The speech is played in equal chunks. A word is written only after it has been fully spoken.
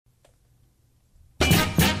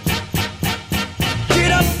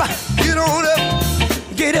on up,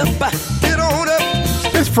 get up, get on up.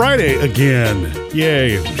 It's Friday again.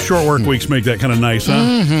 Yay. Short work weeks make that kind of nice, huh?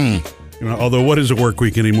 Mm-hmm. You know, although, what is a work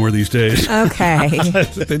week anymore these days? Okay.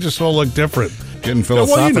 They just all look different. Getting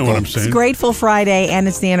philosophical. Well, you know what I'm saying. It's Grateful Friday, and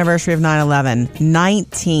it's the anniversary of 9/11.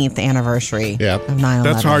 19th anniversary Yep. of 9/11.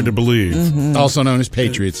 That's hard to believe. Also known as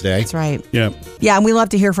Patriots Day. That's right. Yeah. Yeah, and we love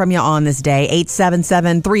to hear from you on this day.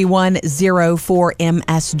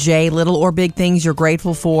 877-310-4MSJ. Little or big things you're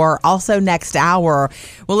grateful for. Also, next hour,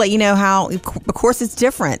 we'll let you know how, of course, it's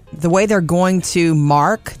different. The way they're going to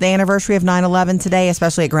mark the anniversary of 9/11 today,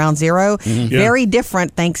 especially at Ground Zero, very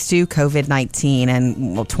different thanks to COVID-19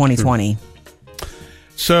 and 2020.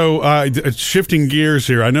 So, shifting gears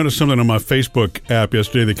here, I noticed something on my Facebook app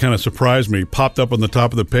yesterday that kind of surprised me. Popped up on the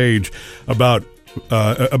top of the page about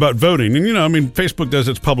voting. And, you know, I mean, Facebook does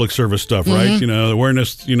its public service stuff, right? You know,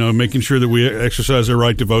 awareness, you know, making sure that we exercise our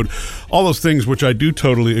right to vote. All those things, which I do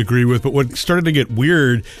totally agree with. But what started to get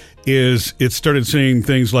weird is it started saying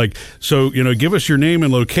things like, so, you know, give us your name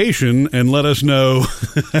and location and let us know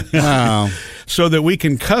so that we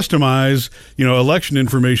can customize, you know, election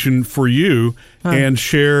information for you and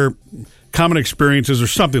share common experiences or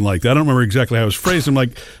something like that. I don't remember exactly how it was phrased. I'm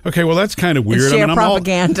like, okay, well, that's kind of weird. Share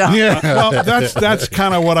propaganda. Well, that's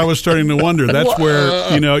kind of what I was starting to wonder. That's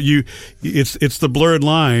where, you know, it's the blurred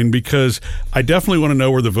line, because I definitely want to know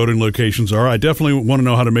where the voting locations are. I definitely want to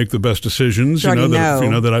know how to make the best decisions. That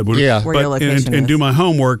I would where your location and is. do my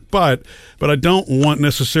homework, but I don't want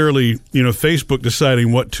necessarily, you know, Facebook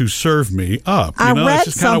deciding what to serve me up. You know, I read it's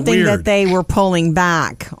just kinda something weird. that they were pulling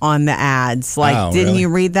back on the ads. Like, didn't you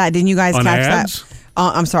read that? Didn't you guys On catch ads? that?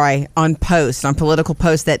 I'm sorry, on political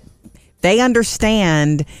posts, that they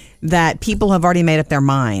understand that people have already made up their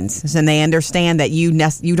minds, and they understand that you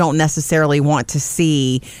don't necessarily want to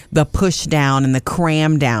see the push down and the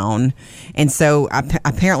cram down, and so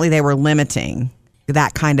apparently they were limiting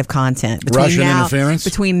that kind of content interference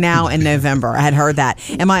between now and November. I had heard that.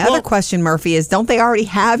 And my other question, Murphy, is don't they already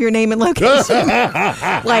have your name and location?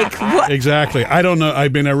 Like, what? Exactly. I don't know. I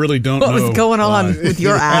mean, I really don't know What was going on with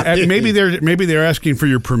your app? Maybe they're asking for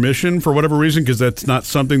your permission for whatever reason, because that's not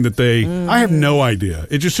something that they. I have no idea.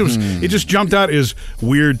 It just it just jumped out as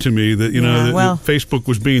weird to me that that Facebook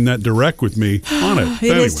was being that direct with me on it.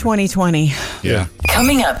 It is 2020. Yeah.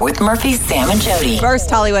 Coming up with Murphy, Sam, and Jody. First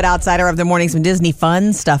Hollywood Outsider of the morning, some Disney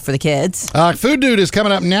fun stuff for the kids. Food Dude is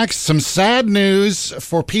coming up next. Some sad news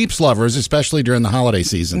for Peeps lovers, especially during the holiday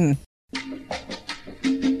season.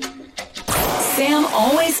 Sam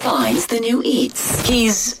always finds the new eats.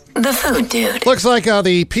 He's the food dude. Looks like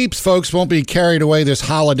the Peeps folks won't be carried away this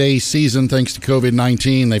holiday season thanks to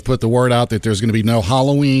COVID-19. They put the word out that there's going to be no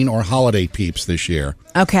Halloween or holiday Peeps this year.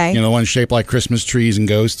 Okay. You know, the ones shaped like Christmas trees and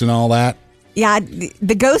ghosts and all that. Yeah,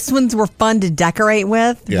 the ghost ones were fun to decorate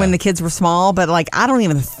with when the kids were small, but like I don't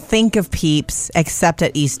even think of Peeps except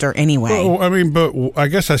at Easter anyway. Well, I mean, but I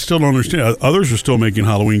guess I still don't understand. Others are still making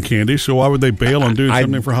Halloween candy, so why would they bail on doing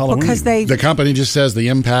something for Halloween? Because The company just says the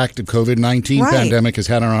impact of COVID-19 pandemic has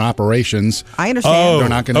had on operations. I understand. They're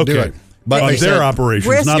not going to do it. But on they their said,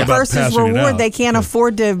 operations, risk not about versus passing it reward. out. They can't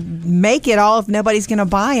afford to make it all if nobody's going to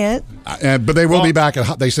buy it. but they will be back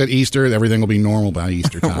at. They said Easter. Everything will be normal by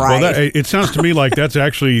Easter time. Right. Well, it sounds to me like that's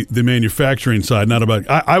actually the manufacturing side, not about.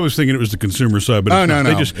 I was thinking it was the consumer side, but no.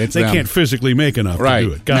 They It's they them. can't physically make enough Right to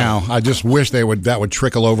do it. Got now, I just wish that would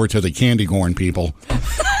trickle over to the candy corn people.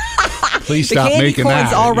 Please The stop candy making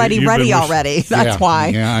corn's that. already You've ready been already. That's why.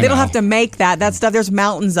 Yeah, I they don't know. have to make that stuff. There's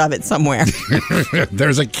mountains of it somewhere.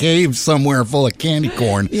 There's a cave somewhere full of candy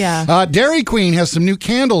corn. Yeah. Dairy Queen has some new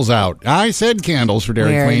candles out. I said candles for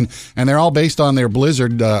Dairy Weird. Queen, and they're all based on their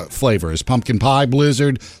Blizzard flavors. Pumpkin Pie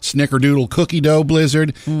Blizzard, Snickerdoodle Cookie Dough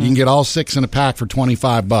Blizzard. You can get all 6 in a pack for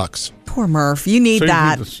 $25. Poor Murph. You need So you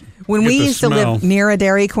that. get the- When get we the used to smell. live near a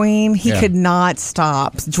Dairy Queen, he could not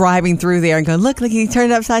stop driving through there and going, look, he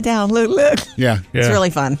turned it upside down. Look. Yeah. It's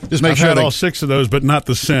really fun. Just make I've sure had they all 6 of those, but not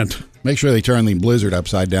the scent. make sure they turn the Blizzard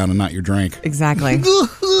upside down and not your drink. Exactly.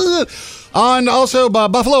 And also,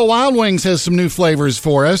 Buffalo Wild Wings has some new flavors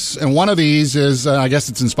for us. And one of these is, I guess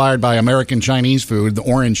it's inspired by American Chinese food, the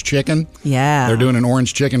orange chicken. Yeah. They're doing an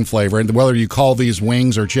orange chicken flavor. And whether you call these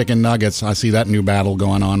wings or chicken nuggets, I see that new battle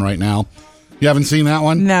going on right now. You haven't seen that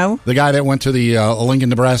one? No. The guy that went to the Lincoln,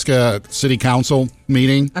 Nebraska City Council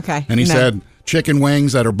meeting. Okay. And he No. said chicken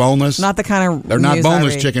wings that are boneless. Not the kind of They're not news I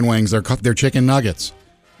boneless read. chicken wings. They're chicken nuggets.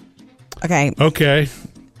 Okay. Okay.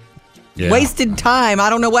 Yeah. Wasted time.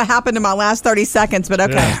 I don't know what happened in my last 30 seconds, but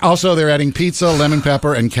okay. Yeah. Also, they're adding pizza, lemon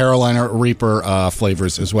pepper, and Carolina Reaper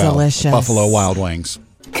flavors as well. Delicious. Buffalo Wild Wings.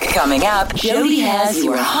 Coming up, Jody has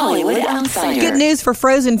your Hollywood Outsider. Good news for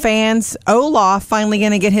Frozen fans. Olaf finally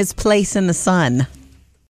going to get his place in the sun.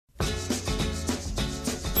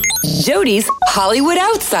 Jody's Hollywood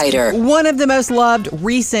Outsider. One of the most loved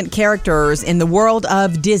recent characters in the world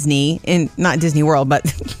of Disney, in not Disney World, but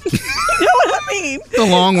you know what I mean? It's a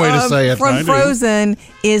long way to say it. From Frozen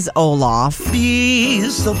is Olaf.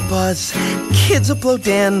 Bees will buzz, kids will blow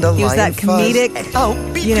dandelion. He was that comedic,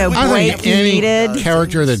 I break think he any needed.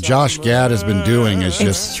 character that Josh Gad has been doing is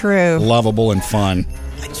just true. lovable and fun.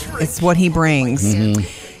 It's what he brings. Mm-hmm.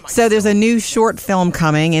 So there's a new short film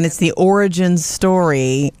coming, and it's the origin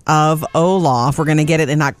story of Olaf. We're going to get it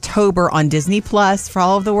in October on Disney Plus for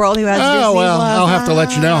all of the world who has Disney Oh, well, Plus. I'll have to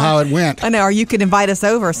let you know how it went. I know, or you could invite us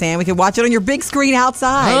over, Sam. We could watch it on your big screen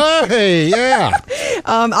outside. Hey, yeah.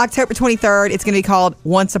 October 23rd, it's going to be called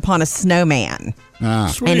Once Upon a Snowman.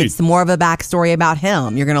 Sweet. And it's more of a backstory about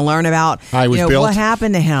him. You're going to learn about How he was built. what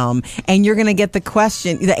happened to him. And you're going to get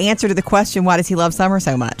the answer to the question, why does he love summer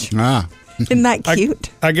so much? Isn't that cute?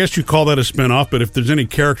 I guess you call that a spin-off, but if there's any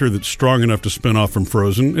character that's strong enough to spin off from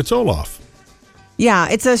Frozen, it's Olaf. Yeah,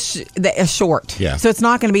 it's a short. Yeah. So it's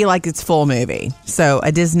not going to be like its full movie. So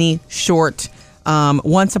a Disney short,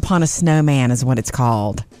 Once Upon a Snowman is what it's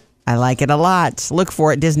called. I like it a lot. Look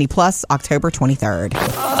for it, Disney Plus, October 23rd.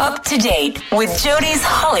 Up to date with Jody's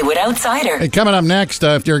Hollywood Outsider. Hey, coming up next,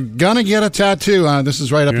 if you're going to get a tattoo, this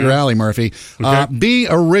is right up your alley, Murphy. Okay. Be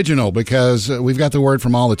original, because we've got the word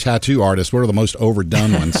from all the tattoo artists. What are the most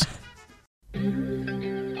overdone ones?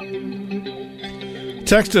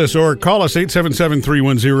 Text us or call us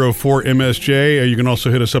 877-310-4MSJ. You can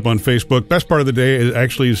also hit us up on Facebook. Best part of the day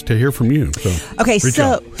is to hear from you. So Okay, reach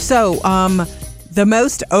out. the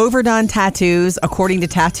most overdone tattoos according to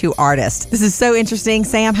tattoo artists. This is so interesting.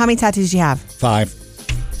 Sam, how many tattoos do you have?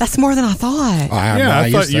 5. That's more than I thought.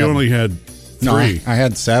 I thought you only had 3. No, I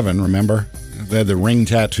had 7, remember? They had the ring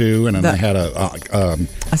tattoo, and then I had a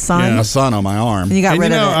sun? a sun on my arm. And you got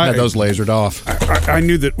rid of it. I had those lasered off. I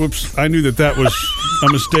knew that. Whoops! I knew that was a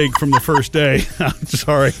mistake from the first day. I'm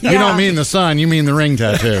sorry. You don't mean the sun, you mean the ring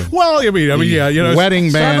tattoo. Well, I mean, yeah,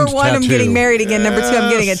 Wedding band Number 1, tattoo. I'm getting married again. Number 2, I'm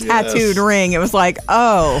getting a tattooed ring. It was like,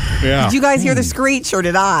 Yeah. Did you guys hear the screech or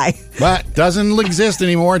did I? But doesn't exist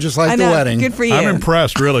anymore, just like I the know. wedding. Good for you. I'm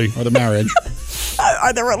impressed, really. Or the marriage.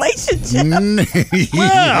 Or the relationship.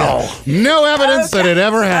 No evidence that it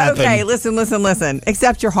ever happened. Okay, listen.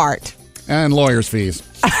 Accept your heart. And lawyer's fees.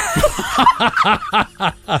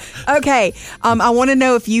 Okay, I want to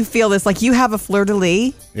know if you feel this. Like, you have a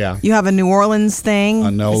fleur-de-lis. Yeah. You have a New Orleans thing.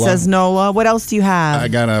 A NOLA. It says NOLA. What else do you have? I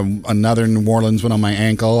got another New Orleans one on my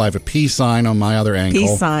ankle. I have a peace sign on my other ankle.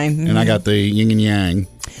 Peace sign. And I got the yin and yang.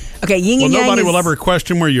 Okay, yin and yang Nobody is, will ever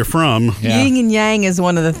question where you're from. Yeah. Yin and yang is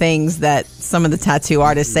one of the things that some of the tattoo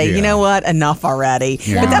artists say, Yeah. you know what, enough already.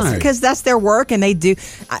 Yeah. But that's Why? because that's their work, and they do.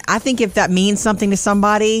 I think if that means something to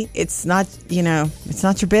somebody, it's not, it's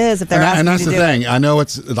not your biz if they're asking And that's you the to do thing. it. I know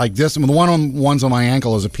it's like this. The ones on my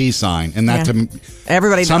ankle is a peace sign. And that Yeah. to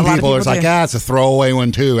Everybody, some a lot of people, it's like, do. it's a throwaway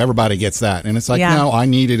one too. Everybody gets that. And it's like, Yeah. no, I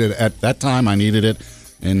needed it at that time. I needed it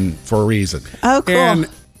and for a reason. Oh, cool. And-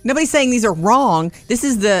 Nobody's saying these are wrong. This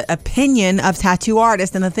is the opinion of tattoo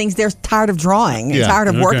artists and the things they're tired of drawing and Yeah. tired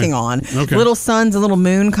of Okay. working on. Okay. Little suns and little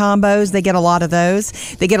moon combos. They get a lot of those.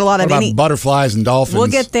 They get a lot What of about any. butterflies and dolphins? We'll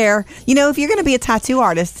get there. If you're going to be a tattoo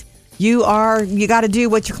artist, you got to do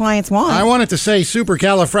what your clients want. I wanted to say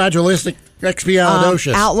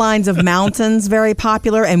supercalifragilisticexpialidocious. Outlines of mountains, very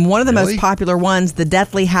popular. And one of the Really? most popular ones, the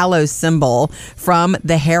Deathly Hallows symbol from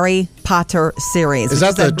the Harry Potter series. Is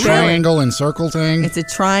which that a the very- triangle and circle thing? It's a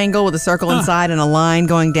triangle with a circle inside and a line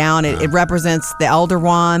going down. It represents the Elder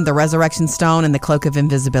Wand, the Resurrection Stone, and the Cloak of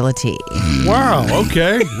Invisibility. Wow.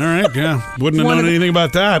 Okay. All right. Yeah. Wouldn't have One known of the- anything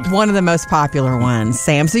about that. One of the most popular ones,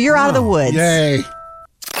 Sam. So you're out of the woods. Yay.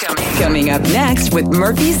 Coming up next with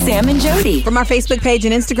Murphy, Sam, and Jody. From our Facebook page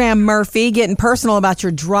and Instagram, Murphy, getting personal about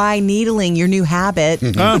your dry needling, your new habit.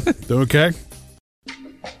 Okay.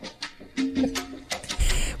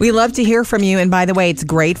 We love to hear from you. And by the way, it's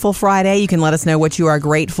Grateful Friday. You can let us know what you are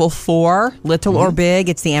grateful for, little or big.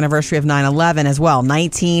 It's the anniversary of 9/11 as well.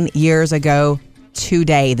 19 years ago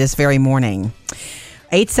today, this very morning.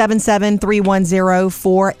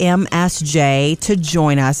 877-310-4MSJ to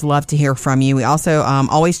join us. Love to hear from you. We also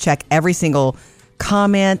always check every single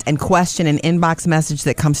comment and question and inbox message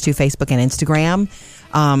that comes to Facebook and Instagram.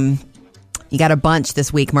 You got a bunch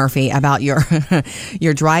this week, Murphy, about your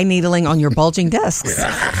your dry needling on your bulging discs.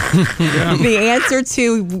 The answer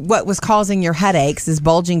to what was causing your headaches is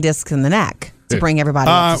bulging discs in the neck. to bring everybody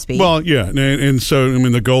up to speed. Well, yeah, and so I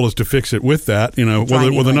mean the goal is to fix it with that,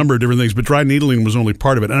 with a number of different things. But dry needling was only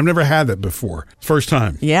part of it, and I've never had that before. First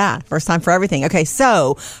time. Yeah, first time for everything. Okay,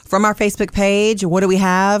 so from our Facebook page, what do we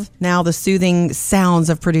have now? The soothing sounds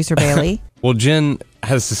of producer Bailey. Well, Jen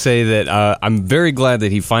has to say that I'm very glad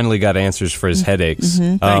that he finally got answers for his headaches.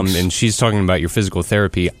 And she's talking about your physical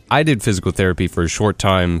therapy. I did physical therapy for a short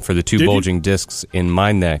time for the two bulging discs in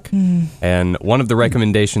my neck. And one of the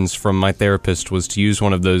recommendations from my therapist was to use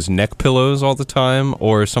one of those neck pillows all the time,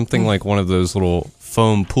 or something like one of those little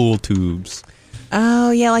foam pool tubes. Oh,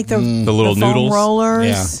 yeah, like the little foam noodles. rollers.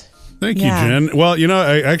 Yeah. Thank you, Jen. Well,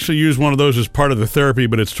 I actually use one of those as part of the therapy,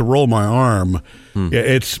 but it's to roll my arm. Yeah,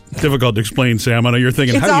 it's difficult to explain, Sam. I know you're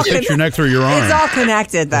thinking, how do you fix your neck through your arm? It's all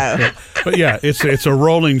connected, though. But yeah, it's a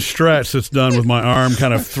rolling stretch that's done with my arm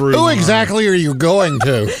kind of through. Who exactly are you going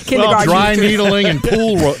to? Kindergarten. Dry needling and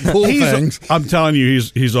pool things. I'm telling you,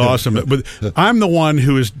 he's awesome. But I'm the one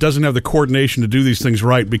who doesn't have the coordination to do these things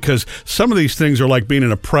right, because some of these things are like being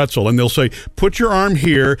in a pretzel, and they'll say, put your arm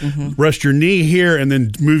here, rest your knee here, and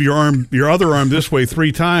then move your other arm this way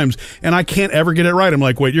 3 times, and I can't ever get it right. I'm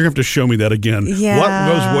like, wait, you're going to have to show me that again. Yeah. What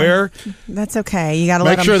goes where? That's okay. You got to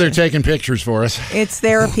Make sure they're taking pictures for us. It's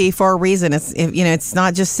therapy for a reason. It's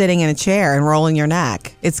not just sitting in a chair and rolling your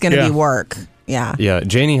neck. It's going to be work. Yeah. Yeah.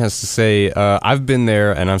 Janie has to say, I've been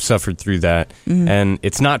there and I've suffered through that. And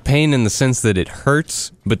it's not pain in the sense that it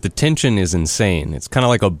hurts, but the tension is insane. It's kind of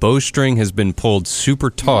like a bowstring has been pulled super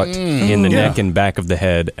taut in the neck and back of the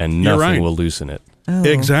head, and nothing will loosen it. Oh.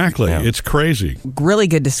 Exactly. Yeah. It's crazy. Really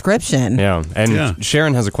good description. Yeah. And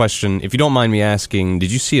Sharon has a question. If you don't mind me asking,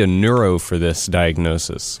 did you see a neuro for this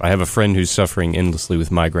diagnosis? I have a friend who's suffering endlessly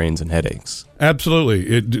with migraines and headaches.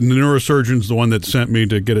 Absolutely. The neurosurgeon's the one that sent me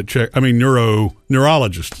to get it checked. I mean,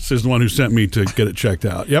 neurologist is the one who sent me to get it checked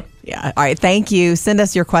out. Yep. Yeah. All right. Thank you. Send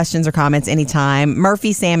us your questions or comments anytime.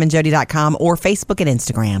 MurphySamandJody.com or Facebook and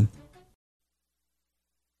Instagram.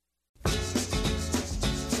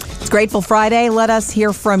 Grateful Friday. Let us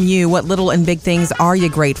hear from you. What little and big things are you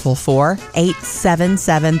grateful for?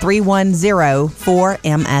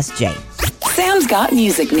 877-310-4MSJ. Sam's got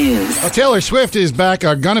music news. Taylor Swift is back,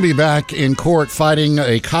 going to be back in court fighting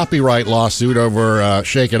a copyright lawsuit over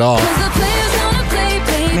Shake It Off.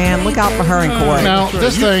 Man, look out for her in court. Now,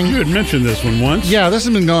 this thing... You had mentioned this one once. Yeah, this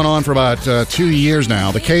has been going on for about 2 years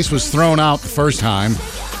now. The case was thrown out the first time,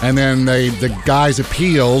 and then the guys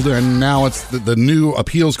appealed, and now it's the new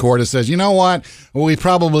appeals court that says, you know what? Well, we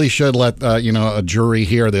probably should let a jury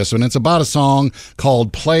hear this. And it's about a song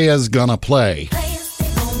called Players Gonna Play.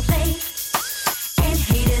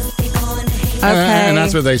 Okay. And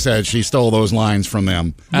that's what they said. She stole those lines from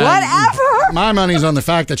them. Whatever. My money's on the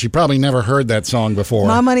fact that she probably never heard that song before.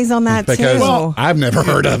 My money's on that, because too. I've never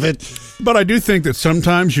heard of it. But I do think that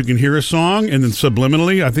sometimes you can hear a song and then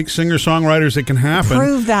subliminally, I think singer-songwriters, it can happen.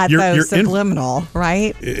 Prove that, though, subliminal,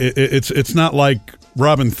 right? It's not like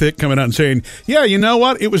Robin Thicke coming out and saying, yeah, you know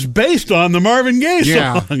what? It was based on the Marvin Gaye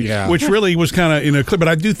song. Yeah. Which really was kind of in a clip. But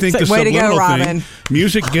I do think the way to subliminal go, Robin. thing,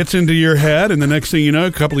 music gets into your head, and the next thing you know,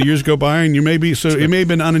 a couple of years go by, and you may be, so it may have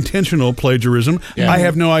been unintentional plagiarism. Yeah. I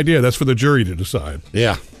have no idea. That's for the jury to decide.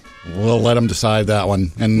 Yeah. We'll let them decide that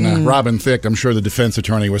one. And Robin Thicke, I'm sure the defense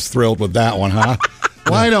attorney was thrilled with that one, huh?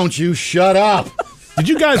 Why don't you shut up? Did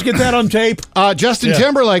you guys get that on tape? Justin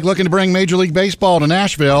Timberlake looking to bring Major League Baseball to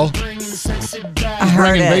Nashville.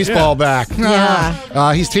 Bringing baseball back.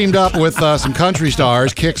 Yeah. He's teamed up with some country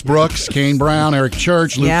stars, Kix Brooks, Kane Brown, Eric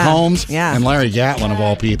Church, Luke Combs, and Larry Gatlin, of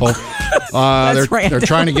all people. They're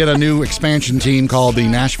trying to get a new expansion team called the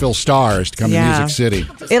Nashville Stars to come to Music City.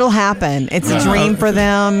 It'll happen. It's a dream for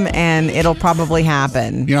them, and it'll probably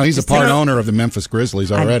happen. You know, he's a part owner of the Memphis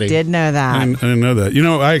Grizzlies already. I did know that. I didn't know that. You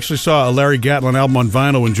know, I actually saw a Larry Gatlin album on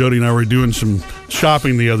vinyl when Jody and I were doing some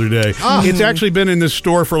shopping the other day. It's actually been in this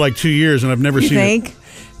store for like 2 years, and I've never seen it.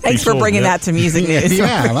 Thanks for bringing that to music news.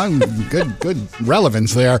 Good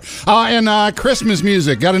relevance there. And Christmas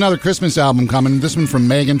music. Got another Christmas album coming. This one from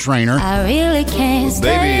Meghan Trainor. I really can't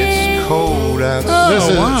stay. Baby, it's cold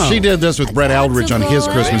outside. She did this with Brett Eldridge on his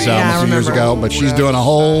Christmas album some years ago, but she's doing a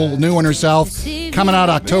whole new one herself. Coming out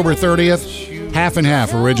October 30th. Half and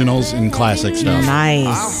half originals and classic stuff.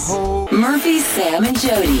 Nice. Murphy, Sam, and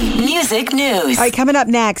Jody. Music news. All right, coming up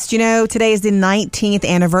next, today is the 19th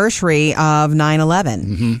anniversary of 9/11.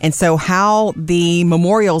 Mm-hmm. And so how the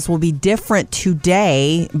memorials will be different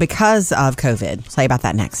today because of COVID. I'll tell you about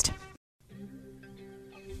that next.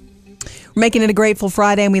 We're making it a Grateful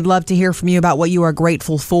Friday, and we'd love to hear from you about what you are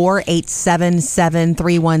grateful for.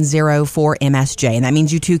 877-310-4MSJ. And that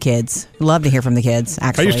means you too, kids. Love to hear from the kids,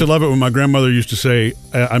 actually. I used to love it when my grandmother used to say,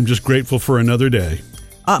 I'm just grateful for another day.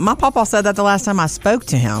 My papa said that the last time I spoke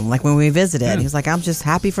to him, like when we visited. He was like, I'm just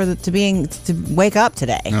happy to wake up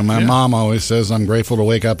today. And my mom always says I'm grateful to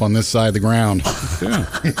wake up on this side of the ground.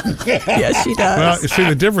 Yes, she does. Well, you see,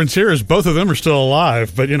 the difference here is both of them are still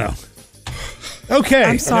alive, but Okay.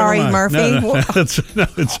 I'm sorry, never mind. Murphy. No,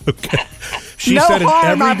 it's okay. She No said it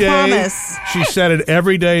harm, every I day. promise. She said it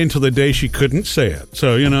every day until the day she couldn't say it.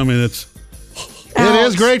 So, it's... It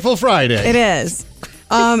is Grateful Friday. It is.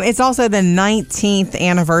 It's also the 19th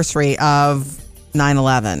anniversary of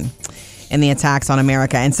 9/11 and the attacks on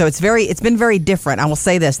America, and so it's been very different. I will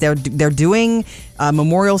say this: they're doing a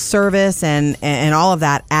memorial service and all of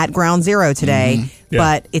that at Ground Zero today,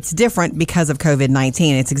 but it's different because of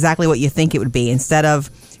COVID-19. It's exactly what you think it would be. Instead of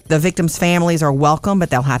the victims' families are welcome, but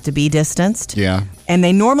they'll have to be distanced. Yeah. And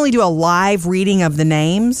they normally do a live reading of the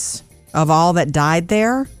names of all that died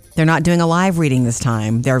there. They're not doing a live reading this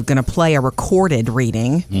time. They're going to play a recorded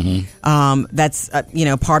reading. That's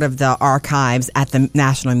part of the archives at the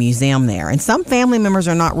National Museum there. And some family members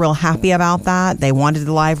are not real happy about that. They wanted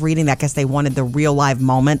the live reading. I guess they wanted the real live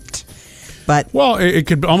moment. But it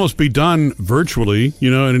could almost be done virtually,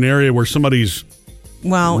 in an area where somebody's...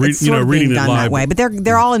 Well, it's sort of reading being it done live. that way, but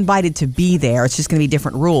they're all invited to be there. It's just going to be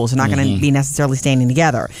different rules. They're not going to be necessarily standing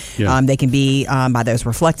together. Yeah. They can be by those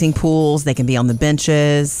reflecting pools. They can be on the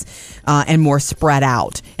benches and more spread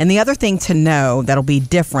out. And the other thing to know that'll be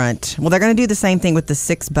different. Well, they're going to do the same thing with the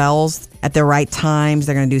 6 bells at the right times.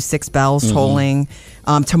 They're going to do 6 bells tolling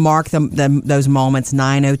to mark those moments,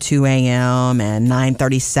 9:02 a.m. and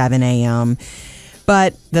 9:37 a.m.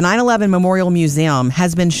 But the 9/11 Memorial Museum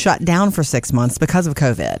has been shut down for 6 months because of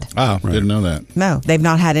COVID. Oh, didn't know that. No, they've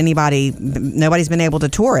not had nobody's been able to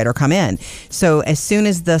tour it or come in. So as soon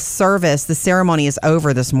as the ceremony is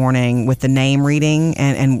over this morning with the name reading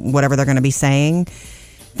and whatever they're going to be saying,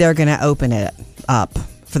 they're going to open it up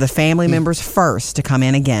for the family members first to come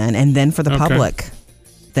in again, and then for the public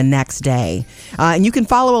the next day. And you can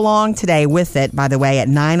follow along today with it, by the way, at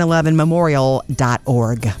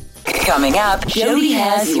 911memorial.org. Coming up, Jody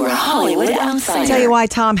has your Hollywood Outsider. Tell you why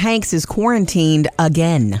Tom Hanks is quarantined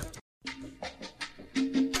again.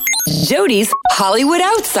 Jody's Hollywood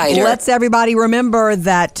Outsider. Let's everybody remember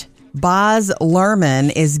that Baz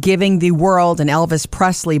Luhrmann is giving the world an Elvis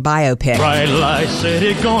Presley biopic. Bright light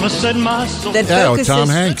city gonna set my soul. That Yeah, focuses- Tom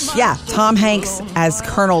Hanks. Yeah, Tom Hanks as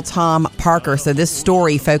Colonel Tom Parker. So this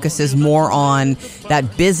story focuses more on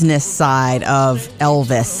that business side of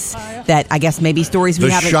Elvis. That I guess maybe stories we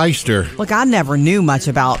The haven't. shyster. Look, I never knew much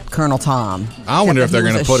about Colonel Tom. I wonder if Except that they're he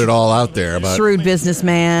going was to a put it all out there. But shrewd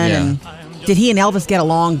businessman. Yeah. And did he and Elvis get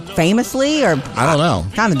along famously, or I don't know.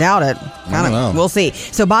 Kind of doubt it. I don't know. We'll see.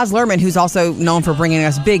 So Baz Luhrmann, who's also known for bringing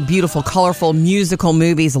us big, beautiful, colorful musical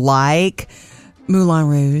movies like Moulin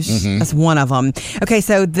Rouge. That's one of them. Okay,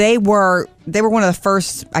 so they were one of the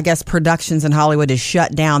first, I guess, productions in Hollywood to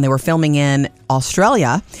shut down. They were filming in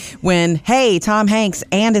Australia when, Tom Hanks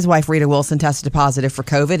and his wife Rita Wilson tested positive for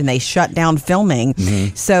COVID, and they shut down filming.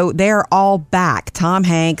 So they're all back. Tom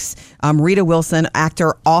Hanks, Rita Wilson,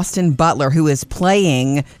 actor Austin Butler, who is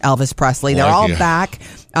playing Elvis Presley. They're all back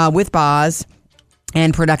with Baz,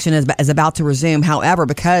 and production is about to resume. However,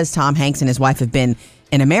 because Tom Hanks and his wife have been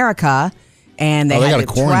in America, and they had gotta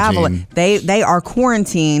to travel. quarantine. They are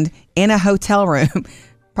quarantined in a hotel room,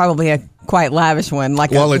 probably a quite lavish one,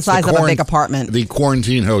 like the it's size of a big apartment. The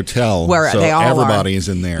quarantine hotel. Where so they all everybody are. is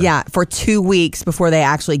in there. Yeah, for 2 weeks before they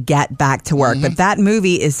actually get back to work. But that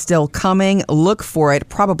movie is still coming. Look for it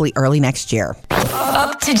probably early next year.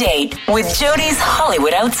 Up to date with Jody's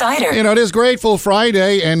Hollywood Outsider. It is Grateful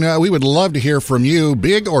Friday, and we would love to hear from you,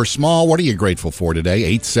 big or small. What are you grateful for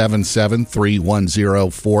today?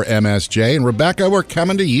 877-310-4MSJ. And Rebecca, we're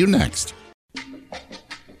coming to you next.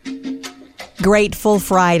 Grateful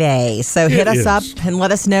Friday. So hit us up and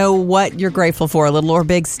let us know what you're grateful for. Little or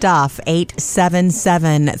big stuff.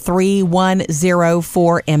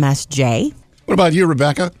 877-310-4MSJ. What about you,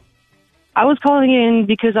 Rebecca? I was calling in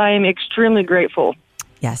because I am extremely grateful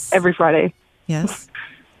Yes. every Friday. Yes.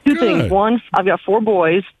 Two things. One, I've got 4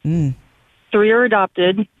 boys. 3 are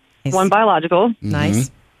adopted. Nice. 1 biological.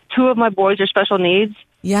 Nice. 2 of my boys are special needs.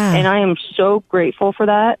 Yeah. And I am so grateful for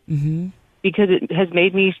that because it has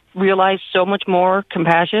made me realize so much more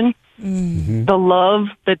compassion, the love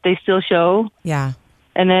that they still show. Yeah.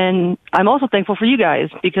 And then I'm also thankful for you guys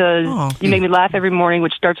because you make me laugh every morning,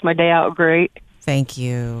 which starts my day out great. Thank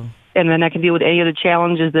you. And then I can deal with any of the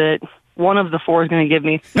challenges that one of the 4 is going to give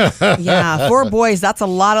me. Yeah, 4 boys. That's a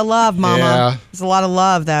lot of love, Mama. Yeah. It's a lot of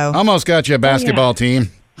love, though. Almost got you a basketball team.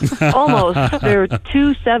 Almost. They're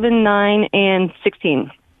 2, 7, 9, and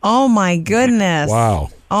 16. Oh, my goodness. Wow.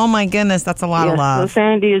 Oh, my goodness. That's a lot of So love.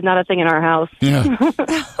 sanity is not a thing in our house. Yeah.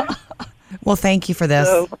 Well, thank you for this.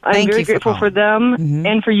 So I'm Thank very you grateful for them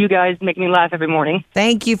and for you guys making me laugh every morning.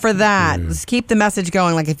 Thank you for that. Just keep the message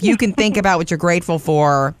going. Like, if you can think about what you're grateful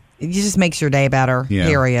for, it just makes your day better, Yeah.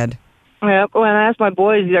 period. Yeah, when I asked my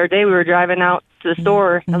boys the other day, we were driving out to the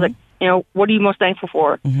store. I was like, what are you most thankful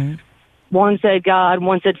for? One said God,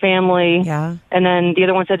 one said family. Yeah. And then the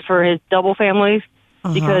other one said for his double families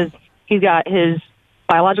because he's got his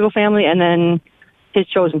biological family and then his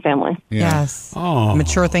chosen family. Yes. Oh.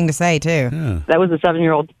 Mature thing to say, too. That was a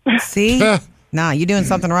 7-year-old. See? Nah, you're doing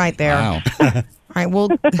something right there. Wow. All right, well,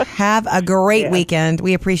 have a great weekend.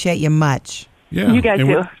 We appreciate you much. Yeah. You guys And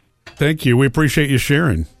too. Thank you. We appreciate you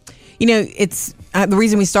sharing. You know, it's the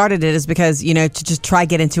reason we started it is because, to just try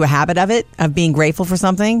get into a habit of being grateful for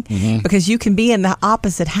something, because you can be in the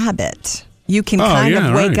opposite habit. You can kind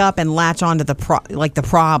of wake up and latch onto the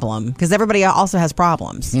problem, because everybody also has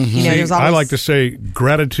problems. There's always, I like to say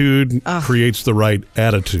gratitude creates the right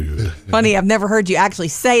attitude. Funny, I've never heard you actually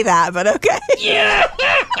say that, but okay.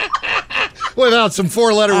 Without some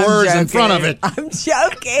 4-letter words in front of it. I'm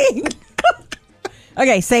joking.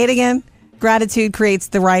 Okay, say it again. Gratitude creates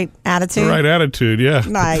the right attitude. The right attitude, yeah.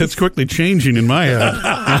 Nice. It's quickly changing in my head.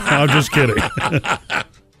 I'm just kidding.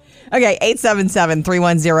 Okay,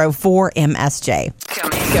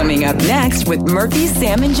 877-310-4MSJ. Coming up next with Murphy,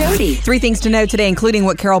 Sam, and Jody. 3 things to know today, including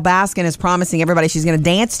what Carol Baskin is promising everybody she's going to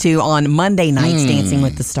dance to on Monday night's Dancing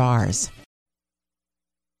with the Stars.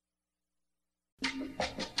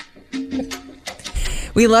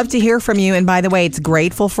 We love to hear from you. And by the way, it's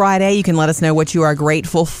Grateful Friday. You can let us know what you are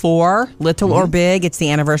grateful for, little or big. It's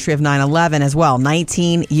the anniversary of 9/11 as well.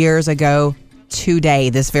 19 years ago today,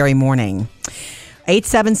 this very morning.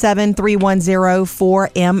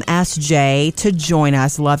 877-310-4MSJ to join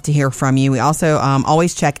us. Love to hear from you. We also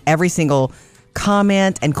always check every single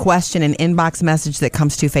comment and question and inbox message that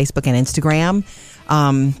comes to Facebook and Instagram.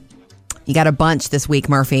 You got a bunch this week,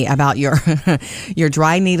 Murphy, about your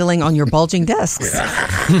dry needling on your bulging discs.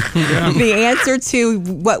 The answer to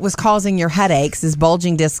what was causing your headaches is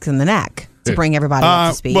bulging discs in the neck. To bring everybody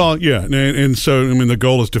up to speed. Well, yeah, and so the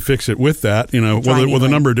goal is to fix it with that, with a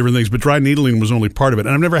number of different things. But dry needling was only part of it,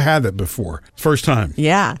 and I've never had that before. First time.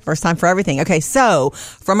 Yeah, first time for everything. Okay, so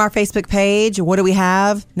from our Facebook page, what do we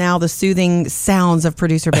have now? The soothing sounds of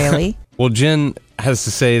producer Bailey. Well, Jen has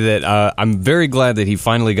to say that I'm very glad that he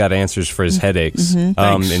finally got answers for his headaches.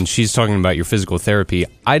 And she's talking about your physical therapy.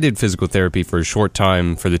 I did physical therapy for a short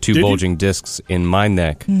time for the 2 bulging discs in my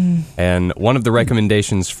neck. And one of the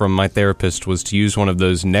recommendations from my therapist was to use one of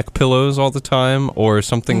those neck pillows all the time, or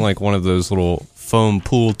something like one of those little foam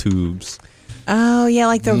pool tubes. Oh, yeah,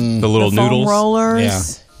 like the little foam noodles. rollers. Yeah.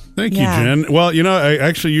 Thank you, Jen. Well, I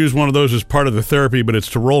actually use one of those as part of the therapy, but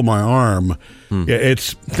it's to roll my arm. Yeah,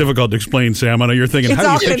 it's difficult to explain, Sam. I know you're thinking,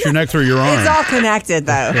 how do you fit your neck through your arm? It's all connected,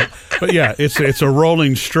 though. But yeah, it's a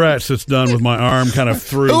rolling stretch that's done with my arm kind of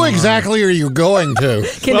through. Who exactly are you going to?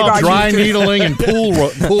 Kindergarten. Dry needling and pool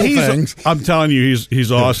things. I'm telling you, he's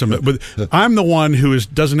awesome. But I'm the one who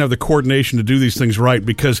doesn't have the coordination to do these things right,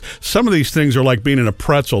 because some of these things are like being in a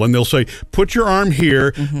pretzel, and they'll say, put your arm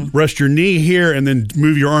here, rest your knee here, and then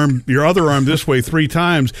move your other arm this way 3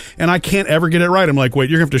 times, and I can't ever get it right. I'm like, wait,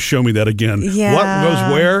 you're going to have to show me that again. Yeah. What goes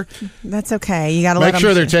where? That's okay. You got to Make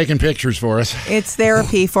sure they're taking pictures for us. It's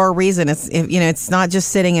therapy for a reason. It's not just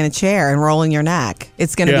sitting in a chair and rolling your neck.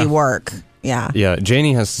 It's going to be work. Yeah. Yeah,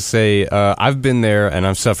 Janie has to say, I've been there and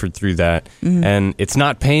I've suffered through that. And it's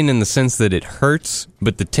not pain in the sense that it hurts,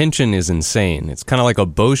 but the tension is insane. It's kind of like a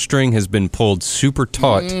bowstring has been pulled super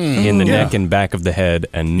taut in the neck and back of the head,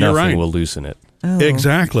 and nothing will loosen it. Oh.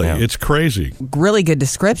 Exactly. Yeah. It's crazy. Really good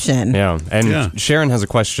description. Yeah. And Sharon has a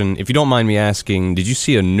question. If you don't mind me asking, did you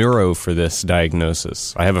see a neuro for this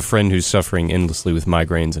diagnosis? I have a friend who's suffering endlessly with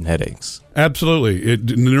migraines and headaches. Absolutely.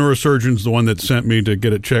 The neurosurgeon's the one that sent me to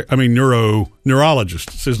get it checked. I mean,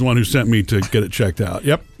 neurologist is the one who sent me to get it checked out.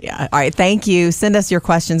 Yep. Yeah. All right. Thank you. Send us your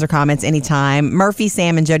questions or comments anytime.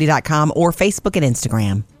 MurphySamandJody.com or Facebook and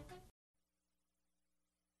Instagram.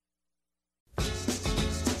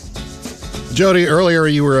 Jody, earlier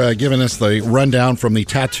you were giving us the rundown from the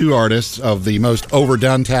tattoo artists of the most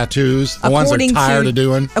overdone tattoos, the ones they're tired of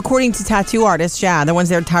doing. According to tattoo artists, yeah, the ones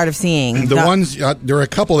they're tired of seeing. The ones there are a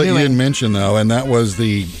couple that you didn't mention though, and that was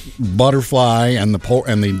the butterfly and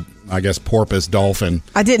the I guess porpoise dolphin.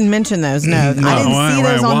 I didn't mention those. No, I didn't see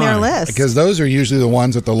those on their list because those are usually the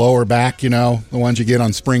ones at the lower back. The ones you get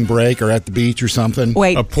on spring break or at the beach or something.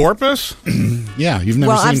 Wait, a porpoise? Yeah, you've never seen.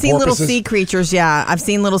 Well, I've seen porpoises? little sea creatures. Yeah, I've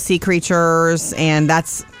seen little sea creatures, and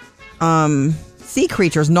that's sea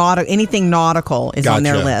creatures, anything nautical is on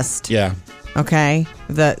their Gotcha. list. Yeah. Okay,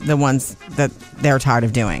 the ones that they're tired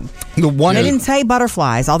of doing. The one They didn't say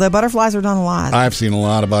butterflies, although butterflies are done a lot. I've seen a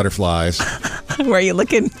lot of butterflies. Where are you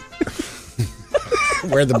looking?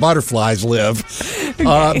 Where the butterflies live.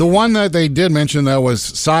 The one that they did mention though was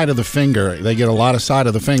side of the finger. They get a lot of side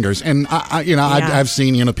of the fingers, and I've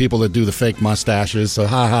seen people that do the fake mustaches. So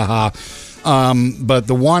ha ha ha. But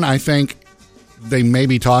the one I think they may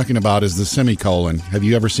be talking about is the semicolon. Have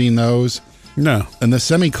you ever seen those? No. And the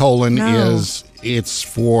semicolon No. it's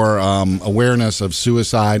for awareness of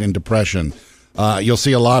suicide and depression. You'll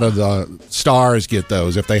see a lot of the stars get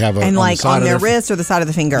those if they have a And on like the side on of their wrist or the side of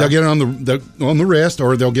the finger. They'll get it on the wrist,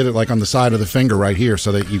 or they'll get it like on the side of the finger right here,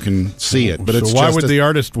 so that you can see it. But it's so why just would the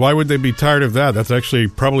artist? Why would they be tired of that? That's actually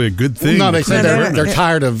probably a good thing. No, they say No, they're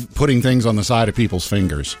tired of putting things on the side of people's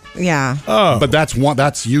fingers. Yeah. Oh, But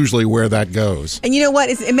that's usually where that goes. And you know what?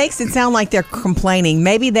 It makes it sound like they're complaining.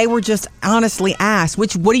 Maybe they were just honestly asked,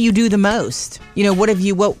 what do you do the most?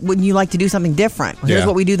 What would you like to do something different? Here's Yeah.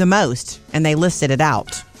 what we do the most. And they listed it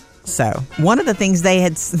out. So one of the things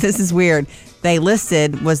this is weird, they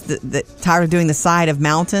listed was the tired of doing the side of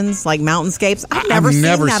mountains, like mountainscapes. I've never seen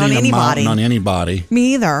that on a anybody. mountain on anybody.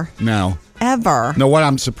 Me either. No. Ever. No, what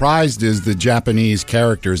I'm surprised is the Japanese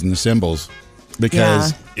characters and the symbols.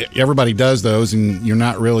 Because everybody does those, and you're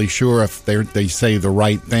not really sure if they say the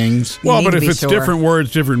right things. You well, need but to if be it's sure. different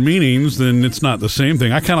words, different meanings, then it's not the same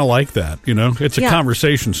thing. I kind of like that. It's a Yeah.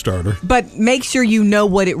 conversation starter. But make sure you know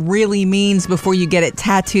what it really means before you get it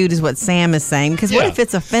tattooed, is what Sam is saying. Because what Yeah. if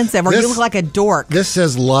it's offensive or you This- look like a dork? This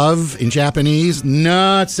says love in Japanese.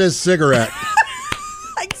 No, it says cigarette.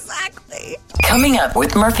 Exactly. Coming up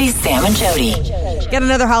with Murphy, Sam, and Jody. Got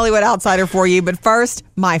another Hollywood Outsider for you. But first,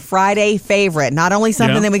 my Friday favorite. Not only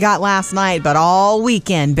something Yeah. that we got last night, but all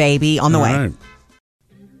weekend, baby, on the All way. right.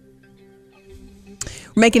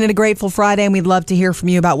 We're making it a Grateful Friday, and we'd love to hear from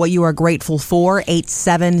you about what you are grateful for.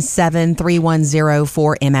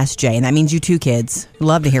 877-310-4MSJ. And that means you too, kids.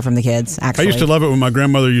 Love to hear from the kids, actually. I used to love it when my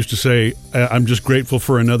grandmother used to say, "I'm just grateful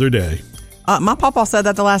for another day." My papa said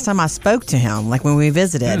that the last time I spoke to him, like when we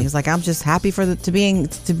visited. He was like, "I'm just happy to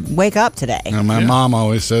wake up today." And my mom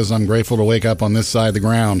always says, I'm grateful to wake up on this side of the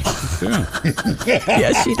ground. Yeah.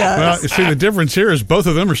 Yes, she does. Well, you see, the difference here is both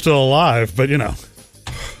of them are still alive, but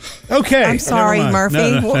Okay. I'm sorry, never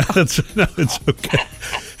mind. Murphy. No, it's okay.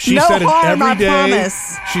 She No said it harm, every I day.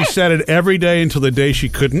 promise. She said it every day until the day she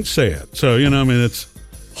couldn't say it. So, it's...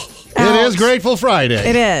 It is Grateful Friday.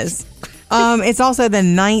 It is. It's also the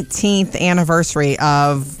 19th anniversary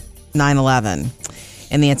of 9/11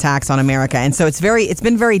 and the attacks on America, and so it's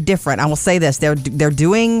been very different. I will say this: they're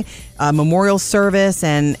doing a memorial service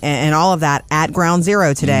and all of that at Ground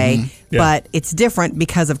Zero today, Yeah. but it's different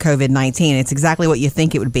because of COVID-19. It's exactly what you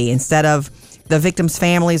think it would be. Instead of the victims'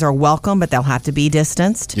 families are welcome, but they'll have to be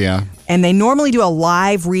distanced. Yeah. And they normally do a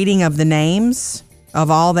live reading of the names of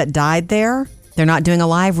all that died there. They're not doing a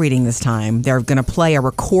live reading this time. They're going to play a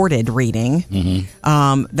recorded reading.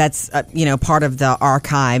 That's part of the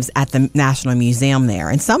archives at the National Museum there.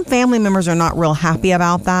 And some family members are not real happy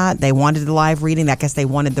about that. They wanted the live reading. I guess they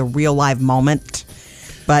wanted the real live moment.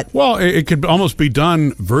 But Well, it could almost be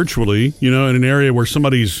done virtually, in an area where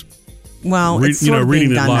somebody's... it's sort of reading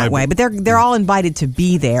being it done live. that way. But they're all invited to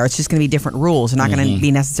be there. It's just going to be different rules. They're not going to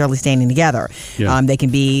be necessarily standing together. Yeah. They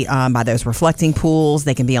can be by those reflecting pools.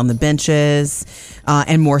 They can be on the benches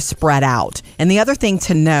and more spread out. And the other thing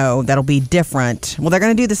to know that'll be different, well, they're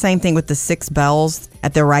going to do the same thing with the 6 bells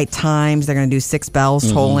at the right times. They're going to do 6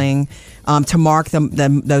 bells tolling to mark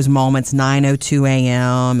those moments, 9:02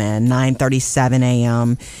 a.m. and 9:37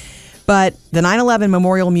 a.m. But the 9/11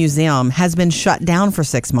 Memorial Museum has been shut down for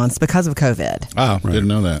 6 months because of COVID. Oh, didn't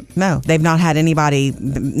know that. No, they've not had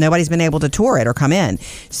nobody's been able to tour it or come in.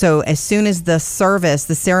 So as soon as the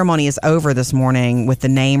ceremony is over this morning with the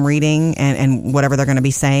name reading and whatever they're going to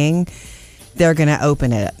be saying, they're going to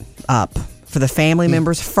open it up for the family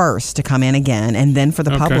members first to come in again, and then for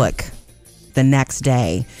the public the next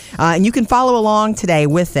day. And you can follow along today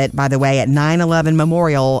with it, by the way, at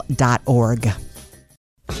 911memorial.org.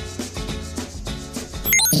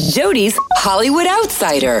 Jody's Hollywood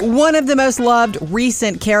Outsider. One of the most loved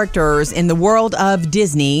recent characters in the world of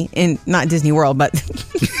Disney, in not Disney World, but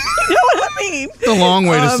you know what I mean? It's a long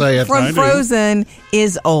way to say it. From Frozen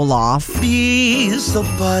is Olaf. Bees will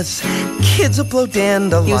buzz, kids will blow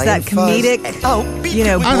dandelion. He was that comedic,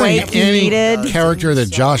 I break think you any needed. character that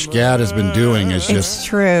Josh Gad has been doing is It's just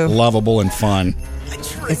true. lovable and fun.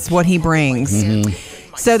 It's what he brings.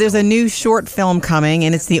 So there's a new short film coming,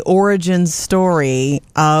 and it's the origin story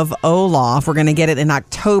of Olaf. We're going to get it in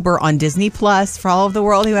October on Disney Plus for all of the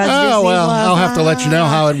world who has Disney Oh, well, Plus. I'll have to let you know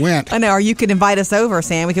how it went. I know, or you could invite us over,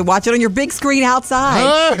 Sam. We could watch it on your big screen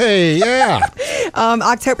outside. Hey, yeah.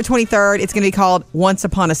 October 23rd, it's going to be called Once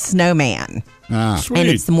Upon a Snowman. Sweet. And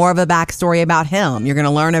it's more of a backstory about him. You're going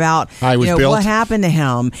to learn about How he was built. what happened to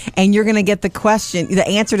him. And you're going to get the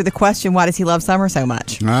answer to the question, why does he love summer so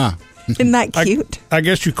much? Isn't that cute? I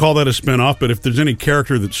guess you call that a spin-off, but if there's any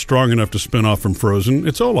character that's strong enough to spin off from Frozen,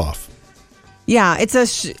 it's Olaf. Yeah, it's a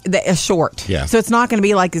short. Yeah. So it's not going to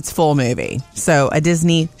be like its full movie. So a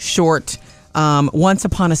Disney short, Once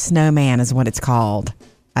Upon a Snowman is what it's called.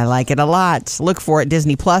 I like it a lot. Look for it,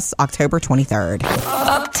 Disney Plus, October 23rd.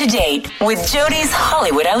 Up to date with Jody's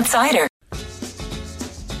Hollywood Outsider.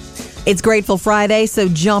 It's Grateful Friday, so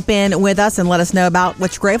jump in with us and let us know about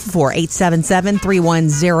what you're grateful for.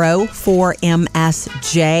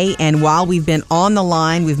 877-310-4MSJ. And while we've been on the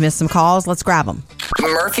line, we've missed some calls. Let's grab them.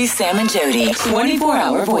 Murphy, Sam, and Jody,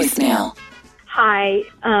 24-hour voicemail. Hi,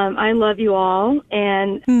 I love you all,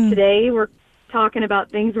 and today we're talking about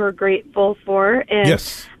things we're grateful for. And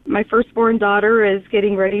Yes. my firstborn daughter is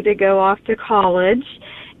getting ready to go off to college,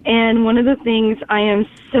 and one of the things I am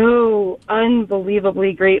so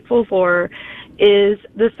unbelievably grateful for is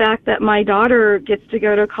the fact that my daughter gets to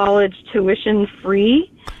go to college tuition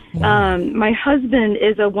free. My husband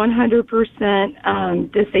is a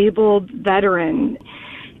 100% disabled veteran.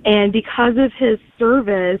 And because of his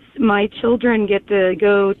service, my children get to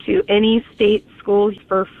go to any state school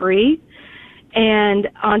for free. And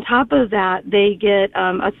on top of that, they get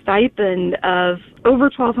a stipend of over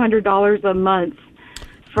 $1,200 a month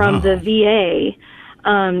from the VA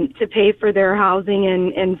to pay for their housing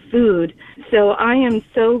and food. So I am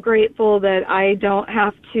so grateful that I don't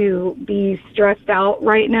have to be stressed out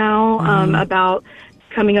right now about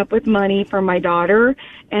coming up with money for my daughter.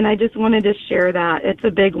 And I just wanted to share that. It's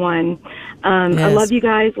a big one. I love you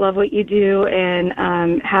guys, love what you do,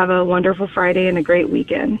 and have a wonderful Friday and a great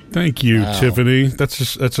weekend. Thank you, Tiffany.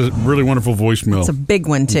 That's a really wonderful voicemail. It's a big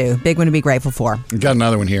one, too. Big one to be grateful for. We've got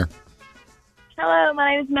another one here. Hello,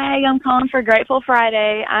 my name is Meg. I'm calling for Grateful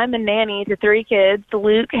Friday. I'm a nanny to 3 kids,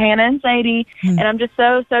 Luke, Hannah, and Sadie, and I'm just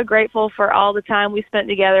so, so grateful for all the time we spent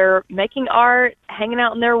together making art, hanging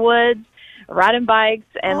out in their woods, riding bikes,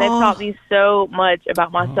 and they've taught me so much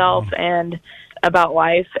about myself and about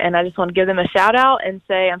life, and I just want to give them a shout out and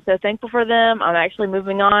say I'm so thankful for them. I'm actually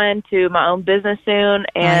moving on to my own business soon,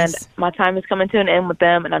 and my time is coming to an end with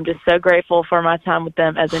them, and I'm just so grateful for my time with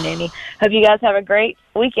them as a nanny. Hope you guys have a great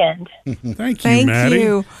weekend. Thank you, Maddie.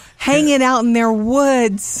 You. Hanging out in their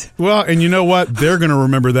woods. Well, and you know what? They're going to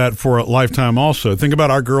remember that for a lifetime also. Think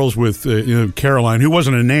about our girls with Caroline, who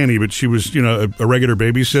wasn't a nanny, but she was, a regular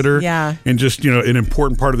babysitter. Yeah. And just, an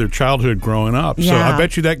important part of their childhood growing up. So Yeah. I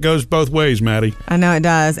bet you that goes both ways, Maddie. I know it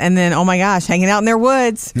does. And then, oh my gosh, hanging out in their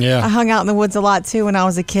woods. Yeah. I hung out in the woods a lot too when I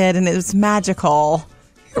was a kid, and it was magical.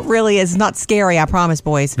 It really is. Not scary, I promise,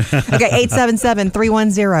 boys. Okay,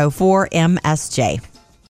 877-310-4MSJ.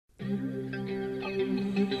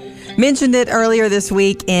 Mentioned it earlier this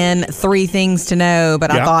week in 3 Things to Know, but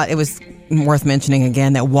I thought it was worth mentioning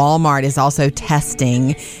again that Walmart is also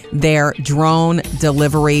testing their drone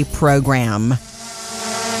delivery program.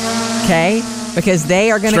 Okay? Because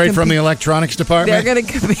they are going to Straight from the electronics department? They're going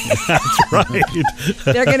to compete. That's right.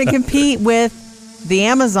 They're going to compete with the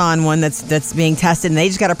Amazon one that's being tested, and they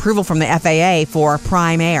just got approval from the FAA for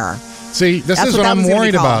Prime Air. See, this That's is what what that I'm was gonna be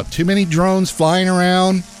worried called. about. Too many drones flying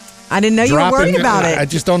around. I didn't know you were worried about it. I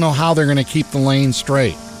just don't know how they're going to keep the lane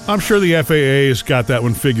straight. I'm sure the FAA has got that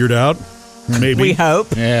one figured out. Maybe. We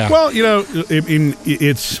hope. Yeah. Well,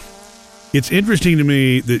 it's interesting to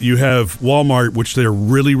me that you have Walmart, which they're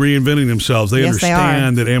really reinventing themselves. They Yes, they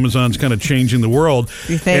understand that Amazon's kind of changing the world.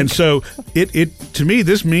 You think? And so it to me,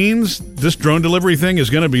 this means this drone delivery thing is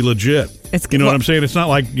going to be legit. You know what I'm saying? It's not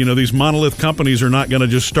like, these monolith companies are not going to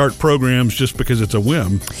just start programs just because it's a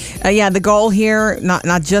whim. The goal here,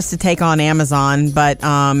 not just to take on Amazon, but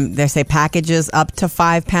they say packages up to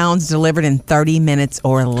 5 pounds delivered in 30 minutes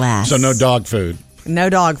or less. So no dog food. No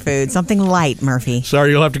dog food. Something light, Murphy.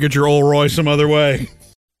 Sorry, you'll have to get your Old Roy some other way.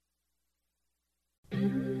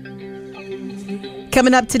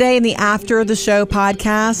 Coming up today in the After the Show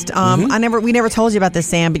podcast, we never told you about this,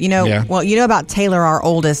 Sam, but you know about Taylor, our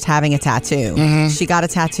oldest, having a tattoo. She got a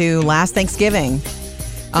tattoo last Thanksgiving,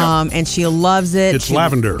 and she loves it. It's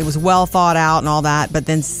lavender. It was well thought out and all that, but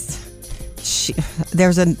then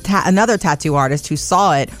there's another tattoo artist who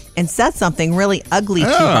saw it and said something really ugly to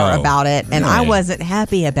her about it, and I wasn't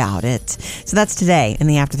happy about it. So that's today in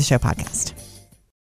the After the Show podcast.